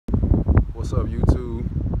What's up, YouTube?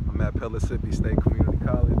 I'm at Pellissippi State Community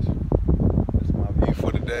College. That's my view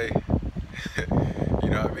for today. You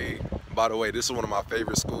know what I mean? By the way, this is one of my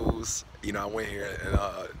favorite schools. You know, I went here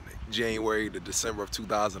in January to December of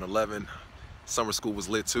 2011. Summer school was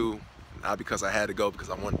lit too. Not because I had to go, because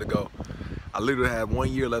I wanted to go. I literally had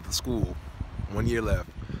 1 year left of school. 1 year left.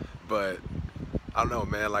 But I don't know,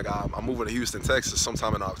 man. Like, I'm moving to Houston, Texas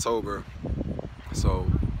sometime in October. So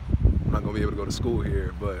I'm not gonna be able to go to school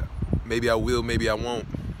here, but maybe I will, maybe I won't.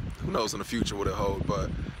 Who knows in the future what it holds. But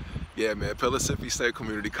yeah, man, Pellissippi State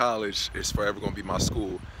Community College is forever gonna be my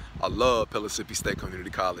school. I love Pellissippi State Community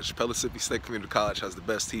College. Pellissippi State Community College has the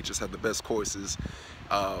best teachers, have the best courses.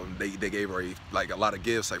 They gave her a lot of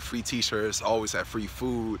gifts, like free t-shirts, always had free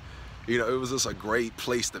food. You know, it was just a great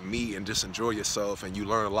place to meet and just enjoy yourself, and you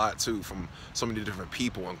learn a lot too from so many different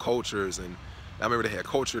people and cultures. And I remember they had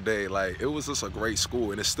culture day. Like, it was just a great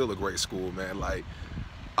school, and it's still a great school, man. Like,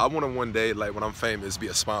 I want to one day, like when I'm famous, be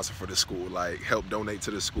a sponsor for this school, like help donate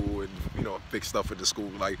to the school and, you know, fix stuff at the school.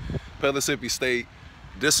 Like Pellissippi State,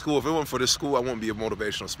 this school, if it wasn't for this school, I wouldn't be a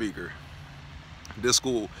motivational speaker. This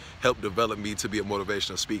school helped develop me to be a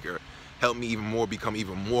motivational speaker, helped me become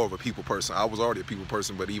even more of a people person. I was already a people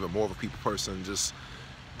person, but even more of a people person, just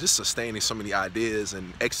sustaining so many ideas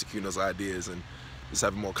and executing those ideas and just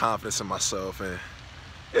having more confidence in myself. And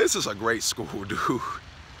it's just a great school, dude.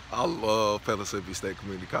 I love Pellissippi State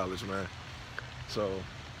Community College, man. So,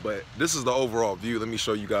 but this is the overall view. Let me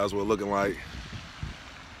show you guys what it's looking like.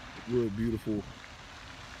 Real beautiful,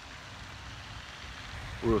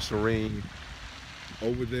 real serene.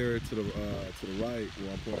 Over there to the right,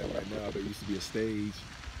 where I'm pointing right now, there used to be a stage,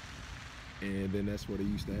 and then that's where they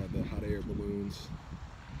used to have the hot air balloons.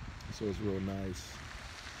 So it's real nice.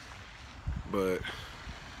 But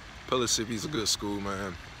Pellissippi is a good school,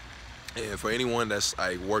 man. And for anyone that's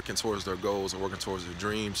like working towards their goals and working towards their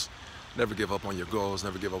dreams, never give up on your goals,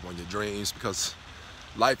 never give up on your dreams, because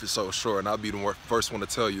life is so short. And I'll be the first one to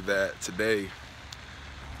tell you that today.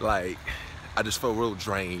 Like, I just felt real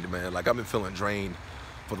drained, man. Like, I've been feeling drained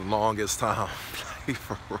for the longest time. Like,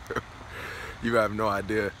 for real. You have no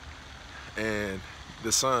idea. And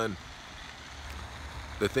the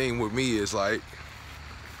thing with me is like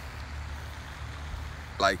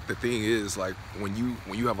the thing is, like, when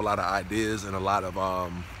you have a lot of ideas and a lot of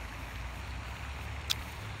I'm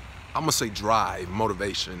gonna say drive,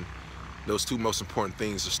 motivation, those two most important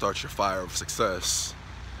things to start your fire of success,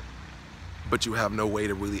 but you have no way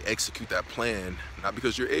to really execute that plan, not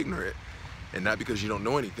because you're ignorant and not because you don't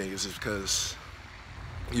know anything, it's just because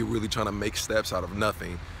you're really trying to make steps out of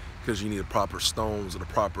nothing, because you need the proper stones or the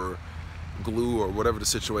proper glue or whatever the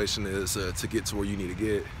situation is to get to where you need to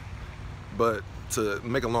get. But to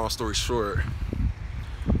make a long story short,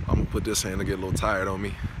 I'm gonna put this hand to get a little tired on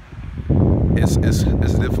me. It's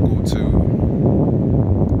difficult to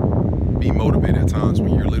be motivated at times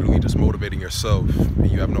when you're literally just motivating yourself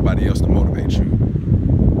and you have nobody else to motivate you.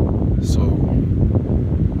 So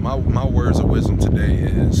my words of wisdom today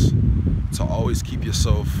is to always keep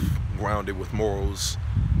yourself grounded with morals,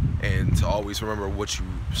 and to always remember what you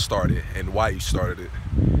started and why you started it.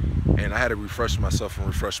 And I had to refresh myself and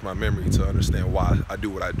refresh my memory to understand why I do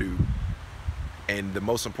what I do. And the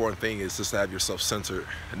most important thing is just to have yourself centered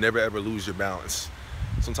and never ever lose your balance.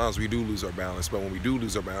 Sometimes we do lose our balance, but when we do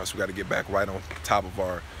lose our balance, we got to get back right on top of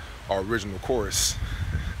our original course.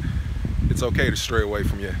 It's okay to stray away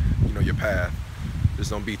from your path. Just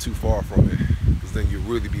don't be too far from it, because then you'll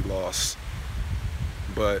really be lost.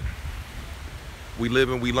 But we live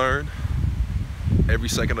and we learn every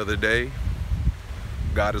second of the day.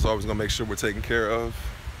 God is always gonna make sure we're taken care of.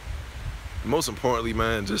 Most importantly,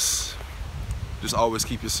 man, just always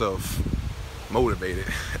keep yourself motivated.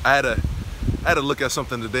 I had to look at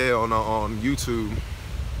something today on YouTube.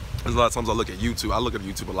 There's a lot of times I look at YouTube. I look at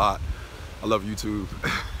YouTube a lot. I love YouTube.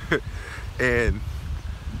 And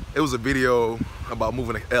it was a video about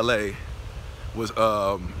moving to LA. It was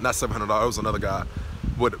not $700. It was another guy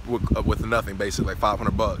with nothing, basically, like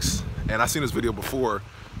 500 bucks. And I seen this video before.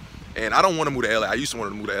 And I don't want to move to LA. I used to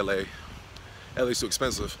want to move to LA. LA's too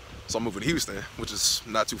expensive. So I'm moving to Houston, which is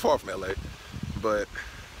not too far from LA. But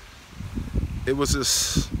it was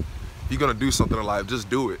just, if you're going to do something in life, just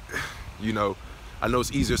do it. You know, I know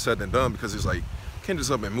it's easier said than done, because it's like, you can't just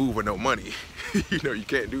up and move with no money. You know, you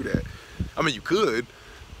can't do that. I mean, you could,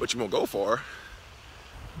 but you won't go far.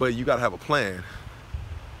 But you got to have a plan.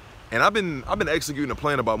 And I've been executing a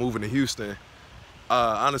plan about moving to Houston,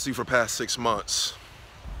 honestly, for the past 6 months.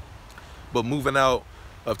 But moving out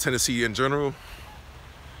of Tennessee in general,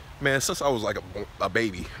 man, since I was like a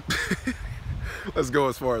baby. Let's go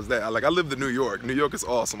as far as that. Like, I lived in New York. New York is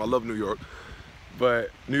awesome. I love New York.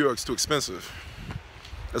 But New York's too expensive.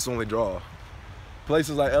 That's the only draw.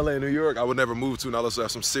 Places like LA and New York, I would never move to unless I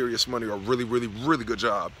have some serious money or a really, really, really good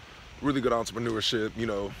job, really good entrepreneurship, you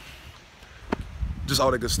know, just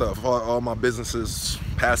all that good stuff. All my businesses,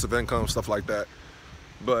 passive income, stuff like that.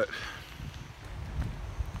 But,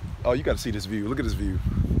 oh, you got to see this view. Look at this view.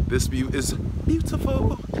 This view is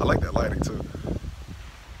beautiful. I like that lighting too.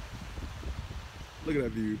 Look at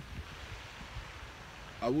that view.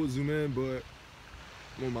 I would zoom in, but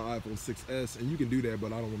I'm on my iPhone 6S, and you can do that,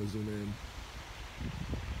 but I don't want to zoom in.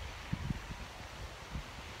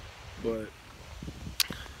 But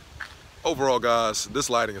overall, guys, this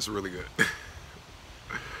lighting is really good.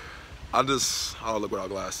 I don't look without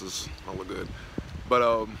glasses. I don't look good.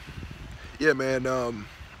 But yeah, man,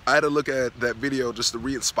 I had to look at that video just to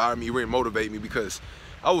re-inspire me, re-motivate me, because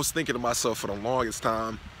I was thinking to myself for the longest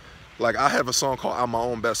time, like, I have a song called I'm My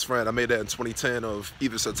Own Best Friend. I made that in 2010 of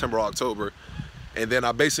either September or October. And then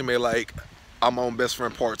I basically made like I'm My Own Best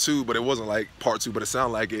Friend Part 2, but it wasn't like Part 2, but it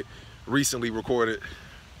sounded like it, recently recorded.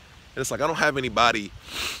 And it's like, I don't have anybody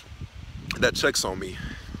that checks on me.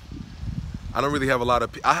 I don't really have a lot of,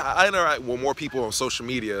 I interact with more people on social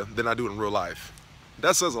media than I do in real life.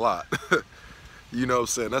 That says a lot. You know what I'm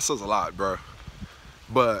saying? That says a lot, bro.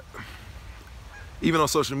 But even on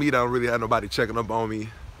social media, I don't really have nobody checking up on me.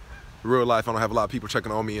 In real life, I don't have a lot of people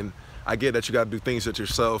checking on me, and I get that you got to do things with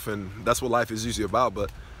yourself, and that's what life is usually about.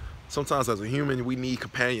 But sometimes as a human, we need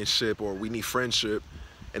companionship, or we need friendship,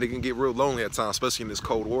 and it can get real lonely at times, especially in this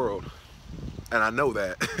cold world. And I know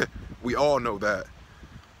that. We all know that.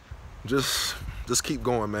 Just keep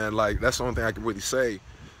going, man. Like, that's the only thing I can really say.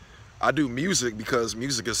 I do music because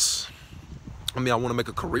music is, I want to make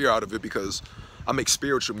a career out of it, because I make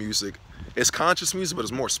spiritual music. It's conscious music, but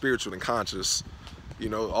it's more spiritual than conscious. You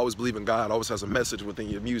know, always believe in God, always has a message within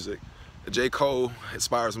your music. J. Cole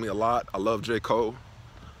inspires me a lot. I love J. Cole.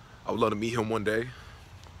 I would love to meet him one day.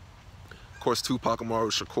 Of course, Tupac Amaru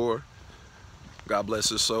Shakur. God bless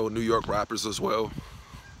his soul. New York rappers as well.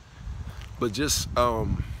 But just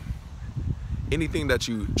anything that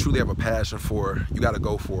you truly have a passion for, you got to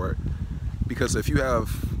go for it. Because if you have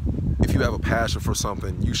a passion for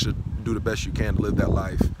something, you should do the best you can to live that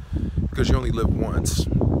life. Because you only live once.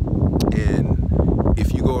 And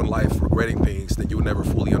if you go in life regretting things, then you'll never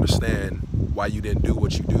fully understand why you didn't do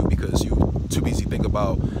what you do, because you too busy think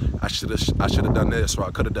about, I should have done this, or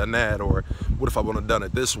I could have done that, or what if I would have done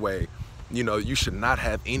it this way. You know, you should not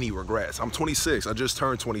have any regrets. I'm 26. I just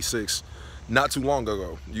turned 26 not too long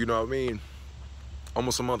ago. You know what I mean?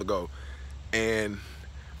 Almost a month ago. And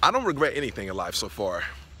I don't regret anything in life so far.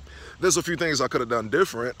 There's a few things I could have done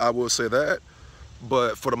different, I will say that.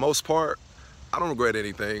 But for the most part, I don't regret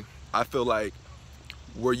anything. I feel like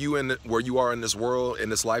where you are in this world, in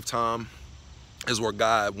this lifetime, is where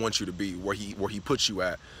God wants you to be, where he puts you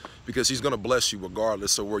at, because he's gonna bless you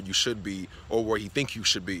regardless of where you should be or where he thinks you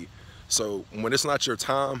should be. So when it's not your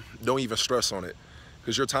time, don't even stress on it,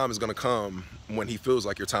 because your time is gonna come when he feels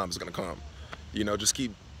like your time is gonna come. You know, just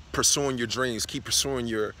keep pursuing your dreams, keep pursuing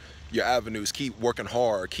your avenues, keep working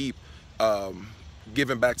hard, keep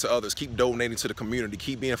giving back to others, keep donating to the community,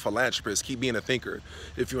 keep being a philanthropist, keep being a thinker.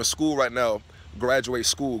 If you're in school right now, graduate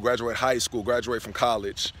school, graduate high school, graduate from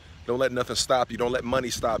college. Don't let nothing stop you. Don't let money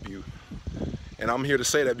stop you. And I'm here to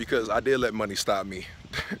say that because I did let money stop me.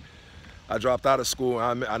 I dropped out of school,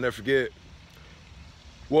 and I never forget.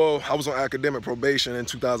 Well, I was on academic probation in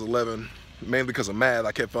 2011, mainly because of math.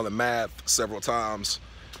 I kept failing math several times.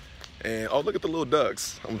 And oh, look at the little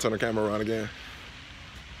ducks. I'm gonna turn the camera around again.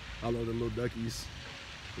 I love the little duckies.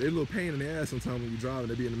 They're a little pain in the ass sometimes when you're driving.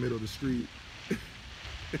 They be in the middle of the street.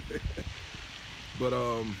 But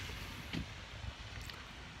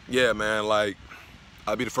yeah, man, like,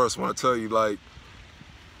 I'll be the first one to tell you, like,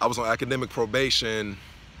 I was on academic probation,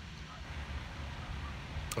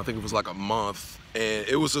 I think it was like a month, and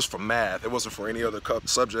it was just for math. It wasn't for any other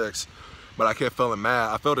subjects, but I kept failing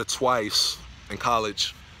math. I failed it twice in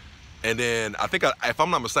college, and then I think, if I'm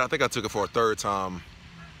not mistaken, I think I took it for a third time,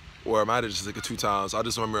 or I might have just took it 2 times. I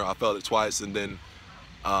just remember I failed it twice, and then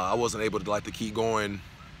I wasn't able to keep going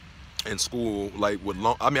in school, like with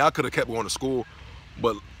loan. I mean, I could have kept going to school,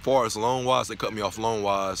 but as far as loan wise, they cut me off loan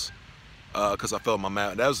wise because I failed my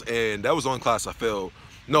math. That was the only class I failed.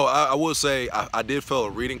 No, I will say I did fail a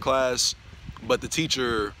reading class, but the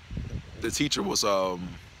teacher was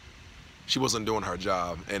she wasn't doing her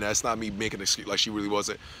job, and that's not me making an excuse. Like, she really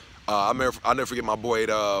wasn't. I'll never forget my boy.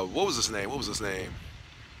 What was his name?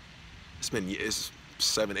 It's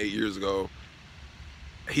 7, 8 years ago.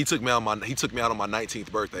 He took me out on my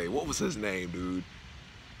 19th birthday. What was his name, dude?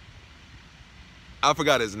 I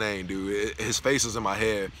forgot his name, dude. His face is in my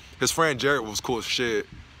head. His friend Jared was cool as shit.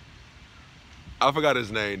 I forgot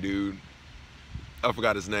his name, dude. I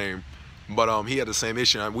forgot his name. But he had the same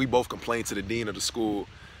issue. We both complained to the dean of the school.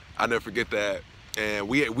 I never forget that. And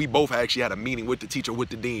we both actually had a meeting with the teacher, with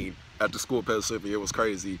the dean at the school at Pellissippi. It was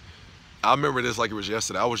crazy. I remember this like it was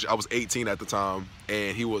yesterday. I was 18 at the time,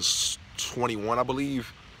 and he was 21, I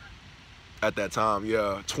believe, at that time.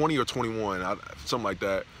 Yeah, 20 or 21, something like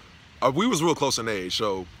that. We was real close in age,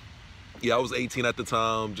 so yeah, I was 18 at the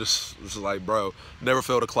time. Just like, bro, never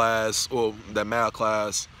failed a class, or that math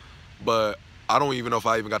class, but I don't even know if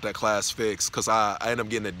I even got that class fixed, because I ended up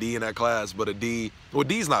getting a D in that class. But a D, well,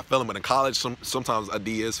 D's not failing, but in college sometimes a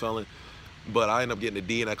D is failing. But I ended up getting a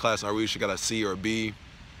D in that class, and I really should got a C or a B.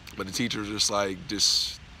 But the teacher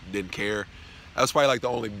just didn't care. That's probably like the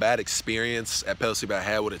only bad experience at Pellissippi I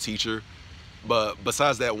had with a teacher. But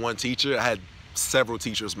besides that one teacher, I had several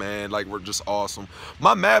teachers, man, like, were just awesome.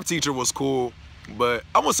 My math teacher was cool, but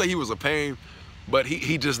I won't say he was a pain, but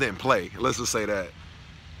he just didn't play. Let's just say that.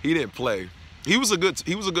 He didn't play. He was a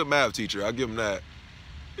good math teacher. I'll give him that.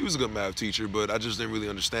 He was a good math teacher, but I just didn't really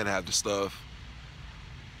understand half the stuff.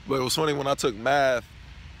 But it was funny, when I took math,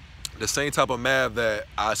 the same type of math that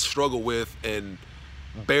I struggled with and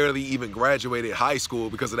barely even graduated high school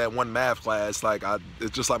because of that one math class. Like,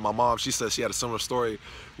 it's just like my mom, she said she had a similar story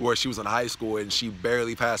where she was in high school and she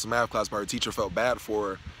barely passed the math class, but her teacher felt bad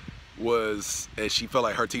for her, and she felt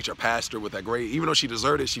like her teacher passed her with that grade. Even though she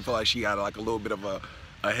deserved it, she felt like she got like a little bit of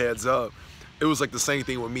a heads up. It was like the same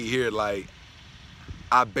thing with me here. Like,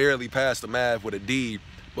 I barely passed the math with a D,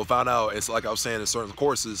 but found out, it's like I was saying, in certain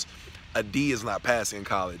courses, a D is not passing in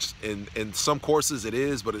college. In some courses it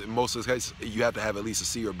is, but in most of the cases you have to have at least a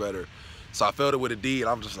C or better. So I failed it with a D, and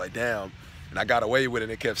I'm just like, damn. And I got away with it,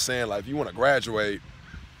 and it kept saying, like, if you want to graduate,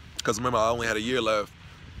 because remember I only had a year left,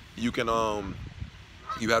 you can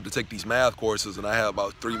you have to take these math courses, and I had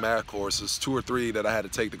about 3 math courses, 2 or 3 that I had to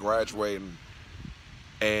take to graduate.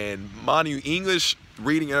 And mind you, English,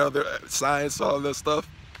 reading, and other science, all of that stuff,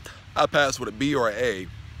 I passed with a B or an A.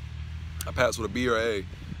 I passed with a B or A.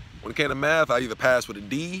 When it came to math, I either passed with a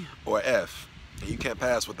D or an F, and you can't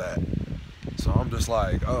pass with that. So I'm just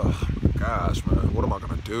like, oh gosh, man, what am I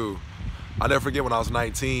gonna do? I never forget when I was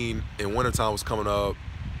 19 and wintertime was coming up,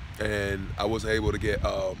 and I wasn't able to get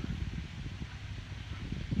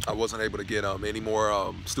any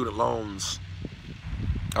more student loans.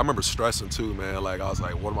 I remember stressing too, man. Like, I was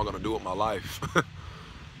like, what am I gonna do with my life?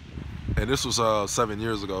 And this was 7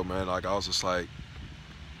 years ago, man. Like, I was just like,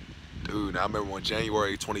 dude, I remember when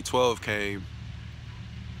January 2012 came,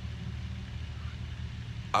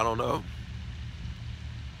 I don't know.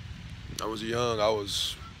 I was young, I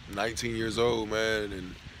was 19 years old, man,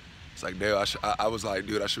 and it's like, damn, I was like,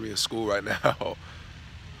 dude, I should be in school right now.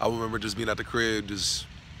 I remember just being at the crib, just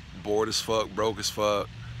bored as fuck, broke as fuck.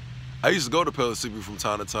 I used to go to Pellissippi from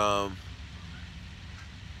time to time,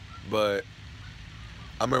 but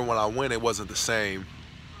I remember when I went, it wasn't the same.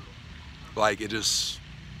 Like, it wasn't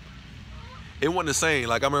the same.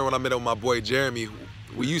 Like, I remember when I met up with my boy Jeremy,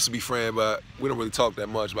 we used to be friends, but we don't really talk that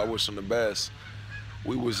much, but I wish him the best.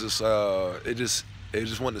 We was just, it just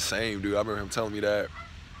wasn't the same, dude. I remember him telling me that.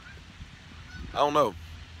 I don't know.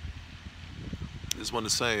 It just wasn't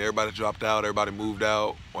the same. Everybody dropped out, everybody moved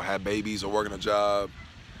out, or had babies, or working a job.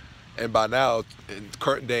 And by now, in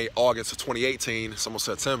current day, August of 2018, it's almost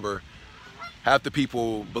September, half the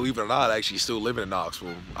people, believe it or not, actually still living in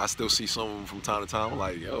Knoxville. I still see some of them from time to time. I'm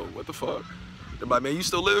like, yo, what the fuck? They're like, man, you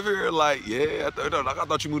still live here? Like, yeah, I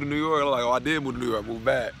thought you moved to New York. I'm like, oh, I did move to New York, I moved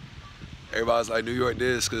back. Everybody's like, New York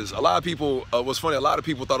this, because a lot of people, what's funny, a lot of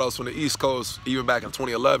people thought I was from the East Coast, even back in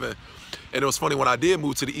 2011. And it was funny, when I did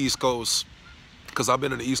move to the East Coast, because I've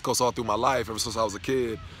been in the East Coast all through my life, ever since I was a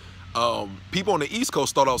kid, people on the East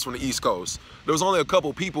Coast thought I was from the East Coast. There was only a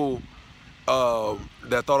couple people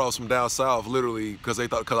that thought I was from down south, literally, because they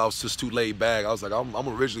thought, because I was just too laid back. I was like, I'm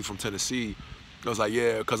originally from Tennessee. I was like,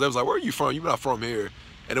 yeah, because they was like, where are you from? You're not from here.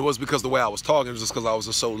 And it was because the way I was talking, it was just because I was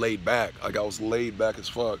just so laid back. Like, I was laid back as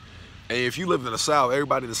fuck. And if you live in the South,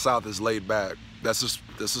 everybody in the South is laid back. That's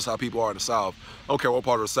just how people are in the South. I don't care what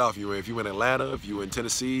part of the South you're in. If you're in Atlanta, if you're in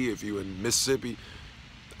Tennessee, if you're in Mississippi,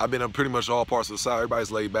 I've been in pretty much all parts of the South.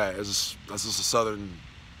 Everybody's laid back. That's just a Southern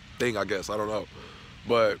thing, I guess. I don't know.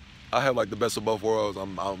 But I have like the best of both worlds.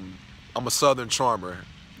 I'm a Southern charmer,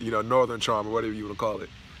 you know, Northern charmer, whatever you want to call it,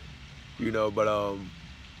 you know. But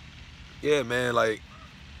yeah, man, like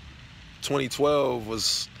 2012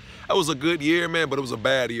 was a good year, man, but it was a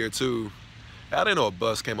bad year too. I didn't know a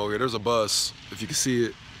bus came over here. There's a bus, if you can see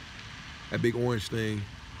it, that big orange thing.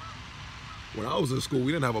 When I was in school,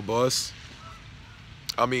 we didn't have a bus.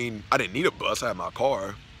 I mean, I didn't need a bus, I had my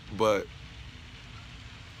car, but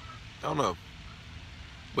I don't know.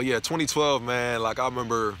 But yeah, 2012, man, like I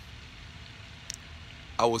remember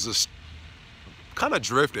I was just kind of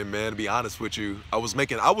drifting, man, to be honest with you. I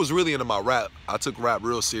was really into my rap. I took rap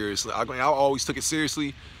real seriously. I always took it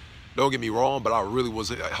seriously, don't get me wrong, but I really was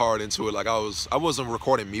hard into it. Like I wasn't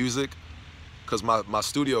recording music because my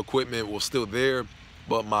studio equipment was still there,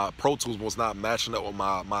 but my Pro Tools was not matching up with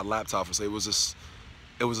my laptop. So it was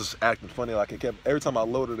just acting funny. Like every time I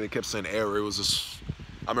loaded it kept saying error. It was just,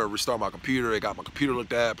 I remember restarting my computer. It got my computer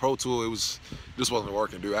looked at, Pro Tool. Just wasn't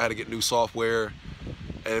working, dude. I had to get new software.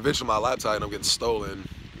 And eventually my laptop ended up getting stolen,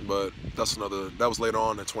 but that was later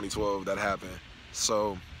on in 2012 that happened.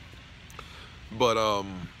 So, but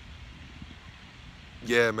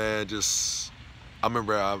yeah, man, I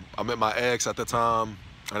remember I met my ex at the time.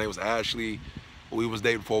 Her name was Ashley. We was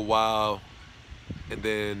dating for a while, and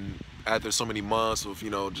then after so many months of,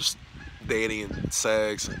 just dating and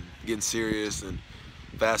sex and getting serious, and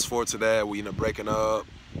fast forward to that, we ended up breaking up.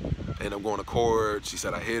 Ended up going to court. She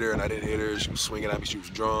said I hit her and I didn't hit her. She was swinging at me. She was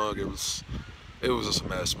drunk. It was just a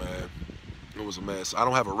mess, man. It was a mess. I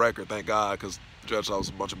don't have a record, thank God, because the judge thought it was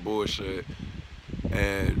a bunch of bullshit.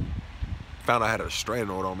 And found I had a restraining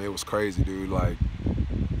order on me. It was crazy, dude. Like,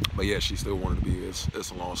 but yeah, she still wanted to be. It's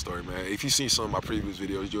a long story, man. If you've seen some of my previous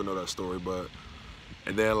videos, you'll know that story.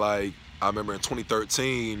 And then like I remember in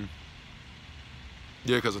 2013,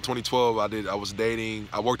 yeah, because in 2012 I was dating.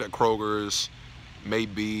 I worked at Kroger's.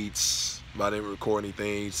 Made beats, but I didn't record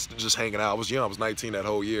anything, just hanging out. I was young, I was 19 that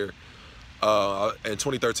whole year. In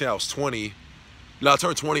 2013, I was 20. No, I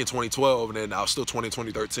turned 20 in 2012, and then I was still 20 in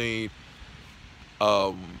 2013.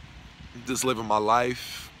 Just living my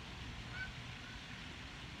life.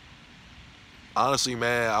 Honestly,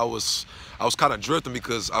 man, I was kind of drifting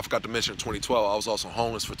because I forgot to mention in 2012, I was also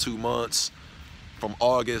homeless for 2 months, from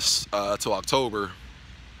August till October.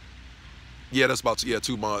 Yeah, that's about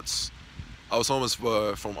 2 months. I was homeless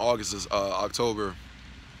from August to October,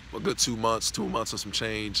 a good 2 months, 2 months and some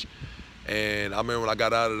change. And I remember when I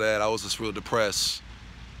got out of that, I was just real depressed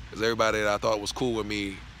because everybody that I thought was cool with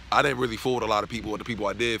me, I didn't really fool with a lot of people, but the people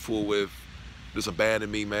I did fool with just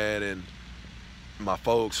abandoned me, man. And my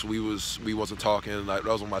folks, we wasn't talking. Like,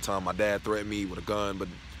 that was my time. My dad threatened me with a gun, but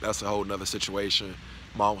that's a whole nother situation.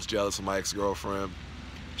 Mom was jealous of my ex-girlfriend.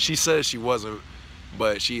 She said she wasn't,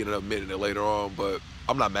 but she ended up admitting it later on. But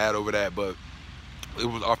I'm not mad over that, but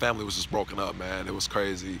our family was just broken up, man. It was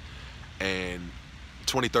crazy. And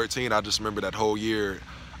 2013, I just remember that whole year.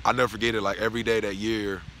 I never forget it. Like every day that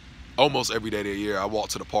year, almost every day that year, I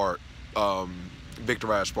walked to the park,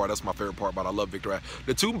 Victor Ash Park. That's my favorite park, but I love Victor Ash.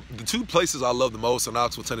 The two places I love the most in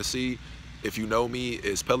Knoxville, Tennessee, if you know me,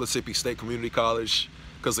 is Pellissippi State Community College,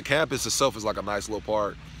 because the campus itself is like a nice little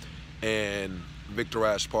park, and Victor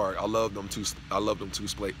Ash Park. I love them two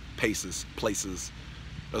places.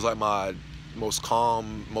 It's like my most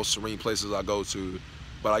calm, most serene places I go to.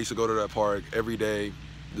 But I used to go to that park every day,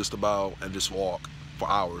 just walk for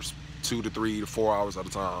hours, 2 to 3 to 4 hours at a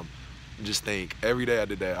time. And just think. Every day I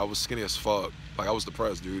did that. I was skinny as fuck. Like, I was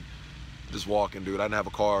depressed, dude. Just walking, dude. I didn't have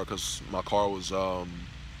a car because my car was,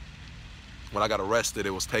 when I got arrested,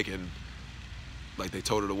 it was taken, like, they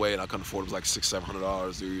towed it away, and I couldn't afford it. It was like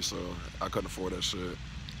 $600-700, dude. So I couldn't afford that shit,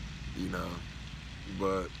 you know.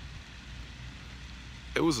 But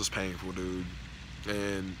it was just painful, dude.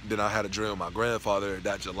 And then I had a dream with my grandfather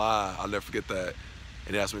that July. I'll never forget that.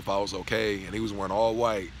 And he asked me if I was okay, and he was wearing all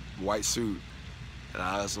white suit. And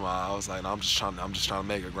I was like, no, I'm just trying to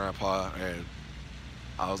make it, Grandpa. And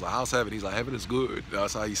I was like, how's heaven? He's like, heaven is good.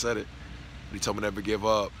 That's how he said it. And he told me never to give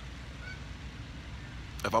up.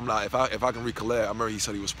 If I can recollect, I remember he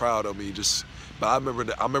said he was proud of me. But I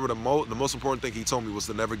remember the most important thing he told me was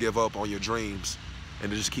to never give up on your dreams,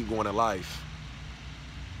 and to just keep going in life.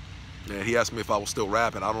 And he asked me if I was still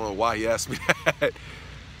rapping. I don't know why he asked me that.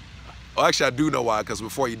 Well, actually, I do know why, because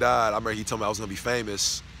before he died, I remember he told me I was going to be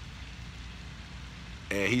famous.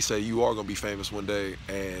 And he said, you are going to be famous one day.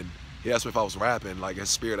 And he asked me if I was rapping. Like, his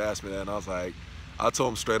spirit asked me that. And I was like, I told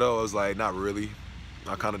him straight up, I was like, not really.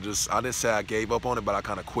 I didn't say I gave up on it, but I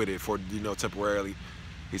kind of quit it for, temporarily.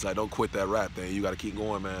 He's like, don't quit that rap thing. You got to keep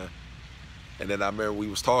going, man. And then I remember we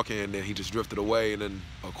was talking, and then he just drifted away. And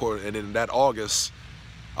then that August,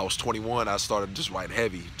 I was 21, I started just writing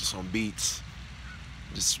heavy, just on beats,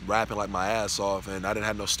 just rapping like my ass off, and I didn't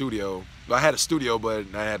have no studio. I had a studio, but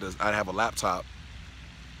I didn't have a laptop.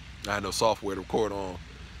 I had no software to record on.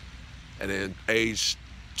 And then age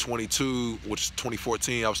 22, which is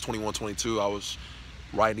 2014, I was 21, 22, I was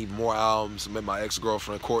writing even more albums. I met my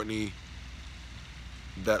ex-girlfriend, Courtney,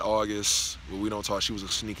 that August. Well, we don't talk, she was a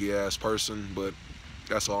sneaky ass person, but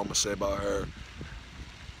That's all I'm gonna say about her.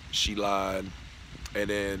 She lied. And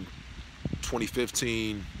then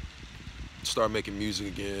 2015, started making music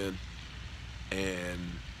again. And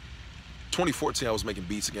 2014, I was making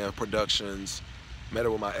beats again, productions. Met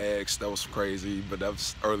her with my ex. That was crazy, but that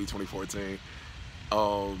was early 2014.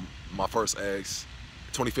 My first ex.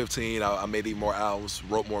 2015, I made even more albums,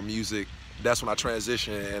 wrote more music. That's when I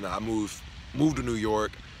transitioned and I moved to New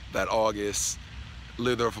York that August.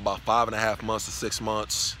 Lived there for about 5.5 months to 6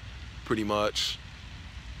 months, pretty much.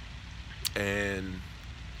 And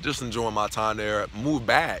just enjoying my time there. Moved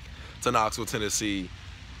back to Knoxville, Tennessee,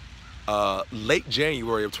 late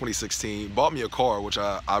January of 2016. Bought me a car, which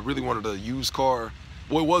I really wanted a used car.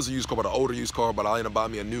 Well, it was a used car, but an older used car, but I ended up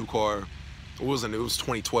buying me a new car. It was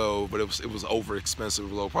 2012, but it was over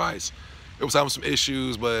expensive, low price. It was having some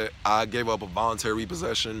issues, but I gave up a voluntary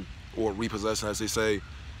repossession, or repossession as they say,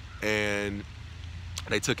 and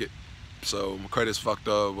they took it. So my credit's fucked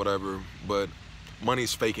up, whatever, but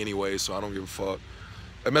money's fake anyway, so I don't give a fuck.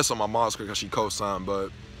 It messed up my mom's credit because she co-signed, but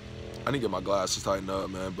I didn't get my glasses tightened up,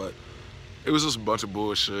 man. But it was just a bunch of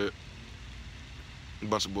bullshit.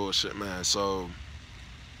 Man. So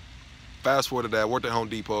fast forward to that, worked at Home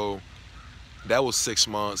Depot. That was 6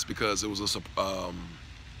 months because it was just a,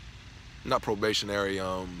 not probationary,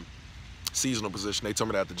 seasonal position. They told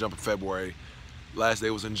me that I had to jump in February. Last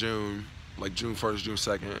day was in June, like June 1st, June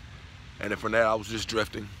 2nd. And then from that, I was just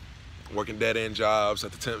drifting, working dead-end jobs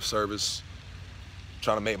at the temp service,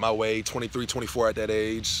 trying to make my way, 23, 24 at that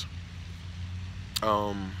age.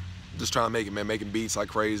 Just trying to make it, man, making beats like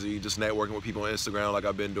crazy, just networking with people on Instagram like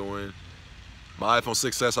I've been doing. My iPhone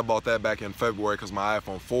 6S, I bought that back in February because my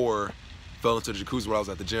iPhone 4 fell into the jacuzzi when I was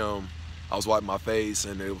at the gym. I was wiping my face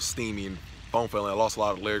and it was steamy and phone fell in. I lost a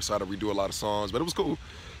lot of lyrics, so I had to redo a lot of songs, but it was cool.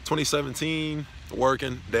 2017,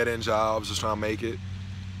 working, dead-end jobs, just trying to make it.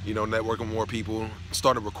 You know, networking with more people.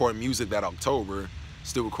 Started recording music that October,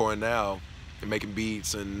 still recording now, and making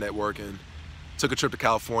beats and networking. Took a trip to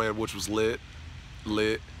California, which was lit.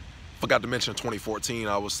 Forgot to mention 2014,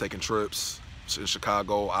 I was taking trips to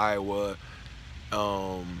Chicago, Iowa,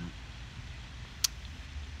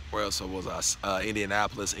 where else was I?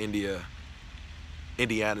 Indianapolis, Indiana,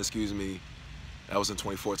 excuse me. That was in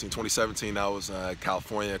 2014. 2017, I was in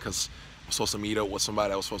California because I was supposed to meet up with somebody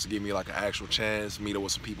that was supposed to give me like an actual chance, meet up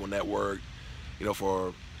with some people, network, you know,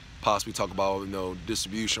 for possibly talk about, you know,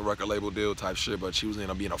 distribution, record label deal type shit, but she was ended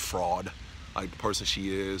up being a fraud, like the person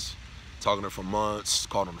she is. Talking to her for months,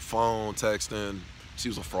 called on the phone, texting. She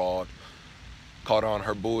was a fraud. Called her on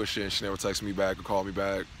her bullshit and she never texted me back or called me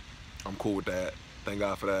back. I'm cool with that. Thank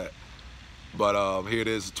God for that. But here it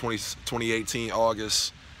is, 2018,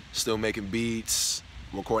 August, still making beats,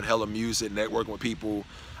 recording hella music, networking with people.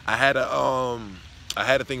 I had a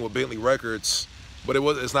thing with Bentley Records, but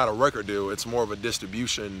it's not a record deal. It's more of a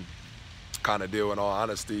distribution kind of deal, in all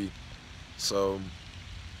honesty. So,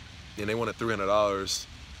 and they wanted $300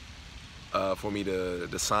 for me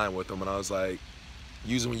to sign with them, and I was like,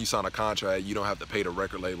 usually when you sign a contract, you don't have to pay the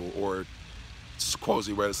record label, or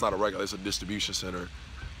supposedly where it's not a record, it's a distribution center.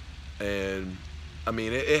 And I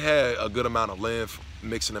mean, it had a good amount of length,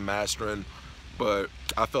 mixing and mastering, but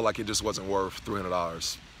I felt like it just wasn't worth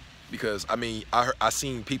 $300 because I mean, I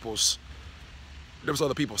seen there was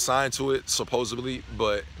other people signed to it supposedly,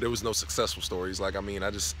 but there was no successful stories. Like, I mean, I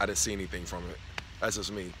didn't see anything from it. That's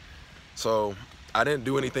just me. So I didn't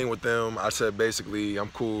do anything with them. I said basically I'm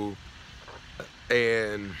cool,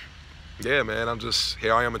 and yeah, man,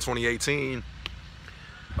 here I am in 2018.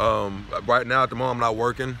 Right now at the moment I'm not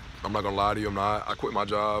working. I'm not gonna lie to you, I'm not. I quit my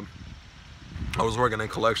job. I was working in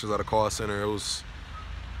collections at a call center. I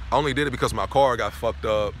only did it because my car got fucked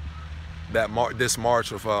up this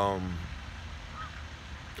March of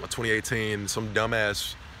 2018. Some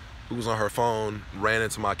dumbass who was on her phone ran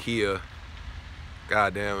into my Kia.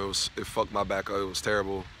 God damn, it fucked my back up. It was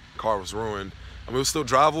terrible. The car was ruined. I mean, it was still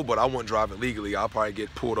drivable, but I wouldn't drive it legally. I'll probably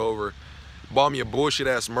get pulled over. Bought me a bullshit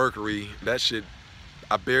ass Mercury. That shit,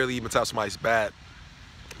 I barely even tapped somebody's back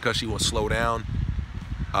because she wouldn't slow down.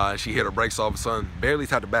 She hit her brakes all of a sudden. Barely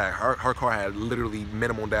tapped the back. Her car had literally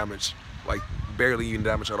minimal damage, like barely even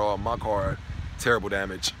damage at all. My car had terrible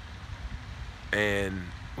damage. And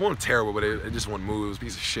it wasn't terrible, but it just wouldn't move. It was a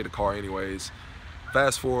piece of shit, a car anyways.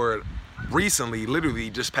 Fast forward, recently, literally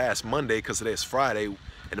just past Monday, because today's Friday,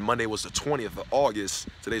 and Monday was the 20th of August,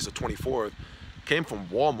 today's the 24th, came from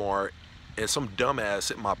Walmart, and some dumbass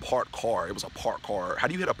hit my parked car. It was a parked car. How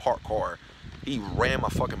do you hit a parked car? He ran my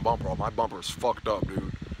fucking bumper off. My bumper is fucked up,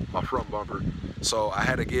 dude. My front bumper. So I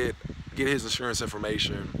had to get his insurance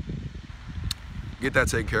information. get that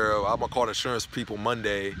taken care of. I'm gonna call the insurance people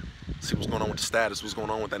Monday, see what's going on with the status, what's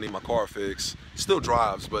going on with that. I need my car fixed. Still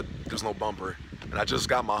drives, but there's no bumper. And I just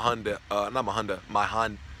got my Honda, my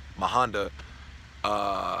Honda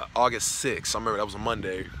August 6th. I remember that was a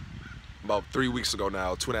Monday, about 3 weeks ago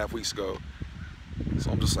now, 2.5 weeks ago.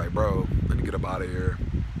 So I'm just like, bro, let me get up out of here.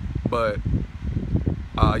 But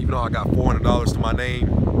even though I got $400 to my name,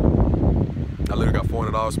 I literally got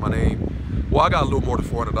 $400 to my name. Well, I got a little more than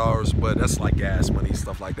 $400, but that's like gas money,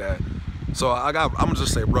 stuff like that. So I'm gonna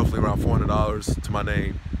just say roughly around $400 to my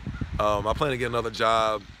name. I plan to get another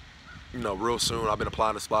job, real soon. I've been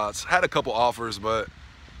applying to spots. Had a couple offers, but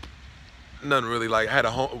nothing really. Like, I had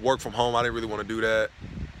to work from home. I didn't really want to do that.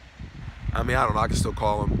 I mean, I don't know. I can still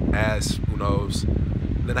call them, ask, who knows.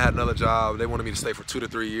 Then I had another job. They wanted me to stay for 2 to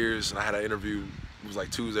 3 years, and I had an interview. It was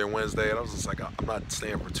like Tuesday or Wednesday, and I was just like, I'm not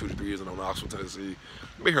staying for 2 to 3 years in Knoxville, Tennessee.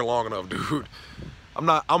 I've been here long enough, dude.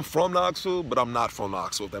 I'm from Knoxville, but I'm not from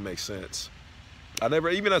Knoxville, if that makes sense.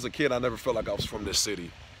 Even as a kid, I never felt like I was from this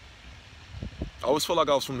city. I always felt like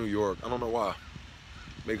I was from New York. I don't know why.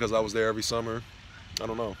 Because I was there every summer. I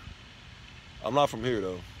don't know. I'm not from here,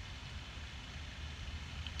 though.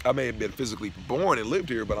 I may have been physically born and lived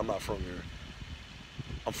here, but I'm not from here.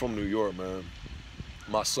 I'm from New York, man.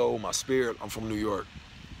 My soul, my spirit, I'm from New York.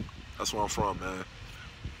 That's where I'm from, man.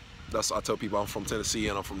 I tell people I'm from Tennessee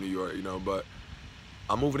and I'm from New York, but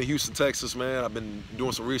I'm moving to Houston, Texas, man. I've been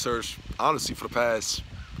doing some research, honestly, for the past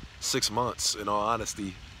 6 months, in all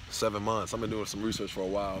honesty, 7 months. I've been doing some research for a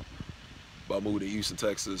while about moving to Houston,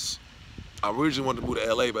 Texas. I originally wanted to move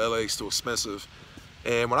to LA, but LA is too expensive.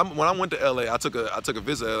 And when I went to LA, I took a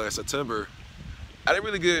visit to LA in September. I didn't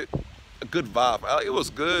really get a good vibe. It was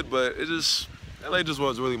good, but LA just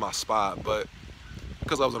wasn't really my spot. But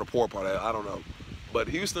because I was in a poor part of it, I don't know. But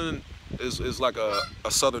Houston is like a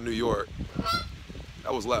southern New York.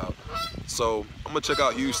 That was loud. So I'm gonna check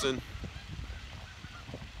out Houston.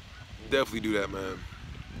 Definitely do that, man.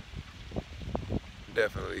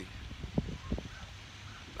 Definitely.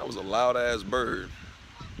 That was a loud ass bird.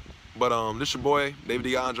 But this your boy, David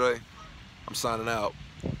DeAndre. I'm signing out.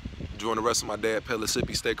 Enjoying the rest of my day at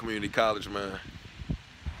Pellissippi State Community College, man.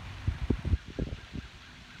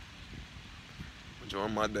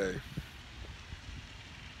 Enjoying my day.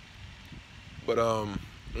 But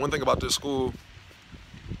one thing about this school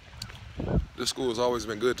has always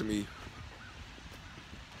been good to me.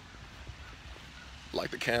 Like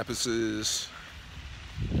the campuses,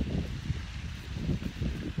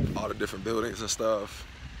 all the different buildings and stuff.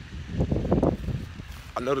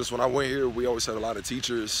 I noticed when I went here, we always had a lot of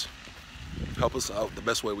teachers help us out the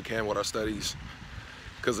best way we can with our studies.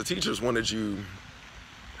 Because the teachers wanted you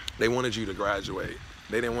to graduate.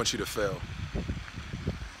 They didn't want you to fail.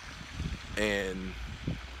 And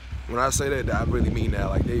when I say that, I really mean that.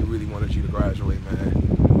 Like, they really wanted you to graduate,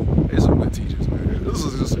 man. They're some good teachers, man. This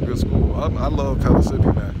is just a good school. I love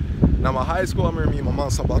Pellissippi, man. Now, my high school, I remember me and my mom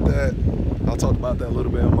talking about that. I talked about that a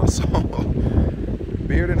little bit on my song.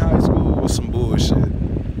 Bearden High School was some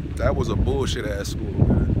bullshit. That was a bullshit ass school,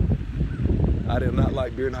 man. I did not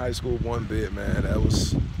like Bearden High School one bit, man.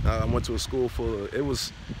 I went to a school full of, it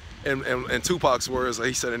was, in Tupac's words,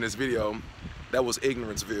 he said in this video, that was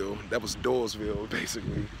Ignoranceville. That was Doyle'sville,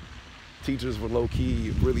 basically. Teachers were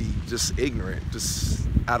low-key, really just ignorant, just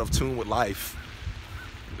out of tune with life.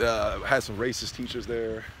 Had some racist teachers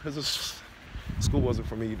there. School wasn't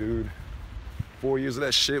for me, dude. 4 years of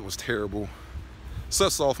that shit was terrible.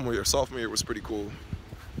 Except sophomore year. Sophomore year was pretty cool.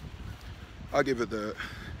 I'll give it that.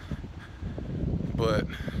 But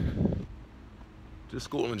just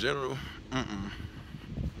school in general,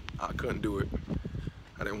 I couldn't do it.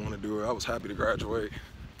 I didn't want to do it. I was happy to graduate.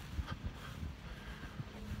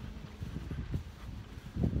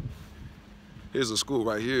 Here's a school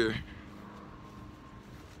right here.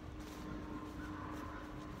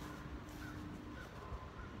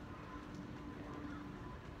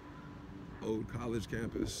 Old college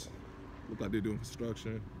campus. Look like they're doing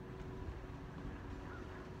construction.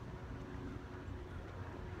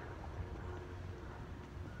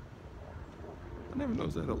 I never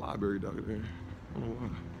noticed they had a library down there. I don't know why.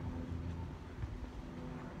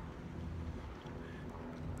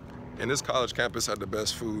 And this college campus had the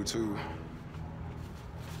best food too.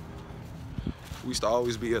 We used to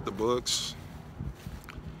always be at the books,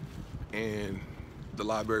 and the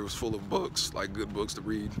library was full of books, like good books to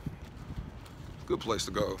read. Good place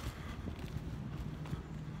to go.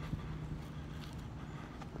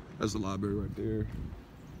 That's the library right there.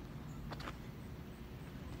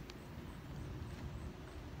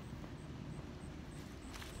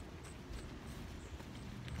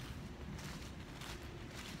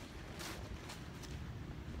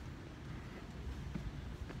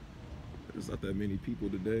 There's not that many people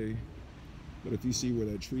today. But if you see where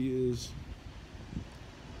that tree is,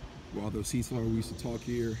 where all those seats are, we used to talk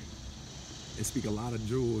here and speak a lot of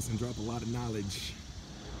jewels and drop a lot of knowledge.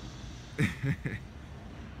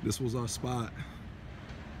 This was our spot.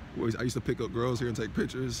 I used to pick up girls here and take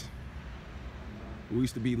pictures. We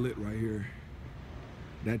used to be lit right here.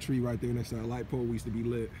 That tree right there next to that light pole, we used to be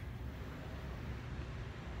lit.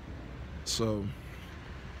 So,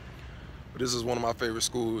 but this is one of my favorite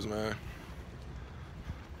schools, man.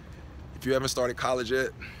 If you haven't started college yet,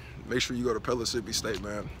 make sure you go to Pellissippi State,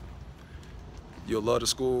 man. You'll love the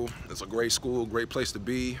school. It's a great school, great place to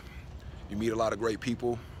be. You meet a lot of great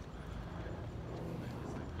people.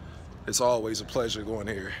 It's always a pleasure going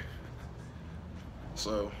here.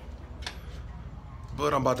 So,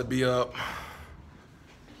 but I'm about to be up.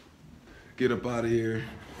 Get up out of here.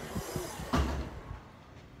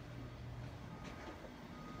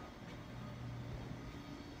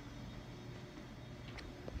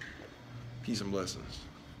 Peace and blessings.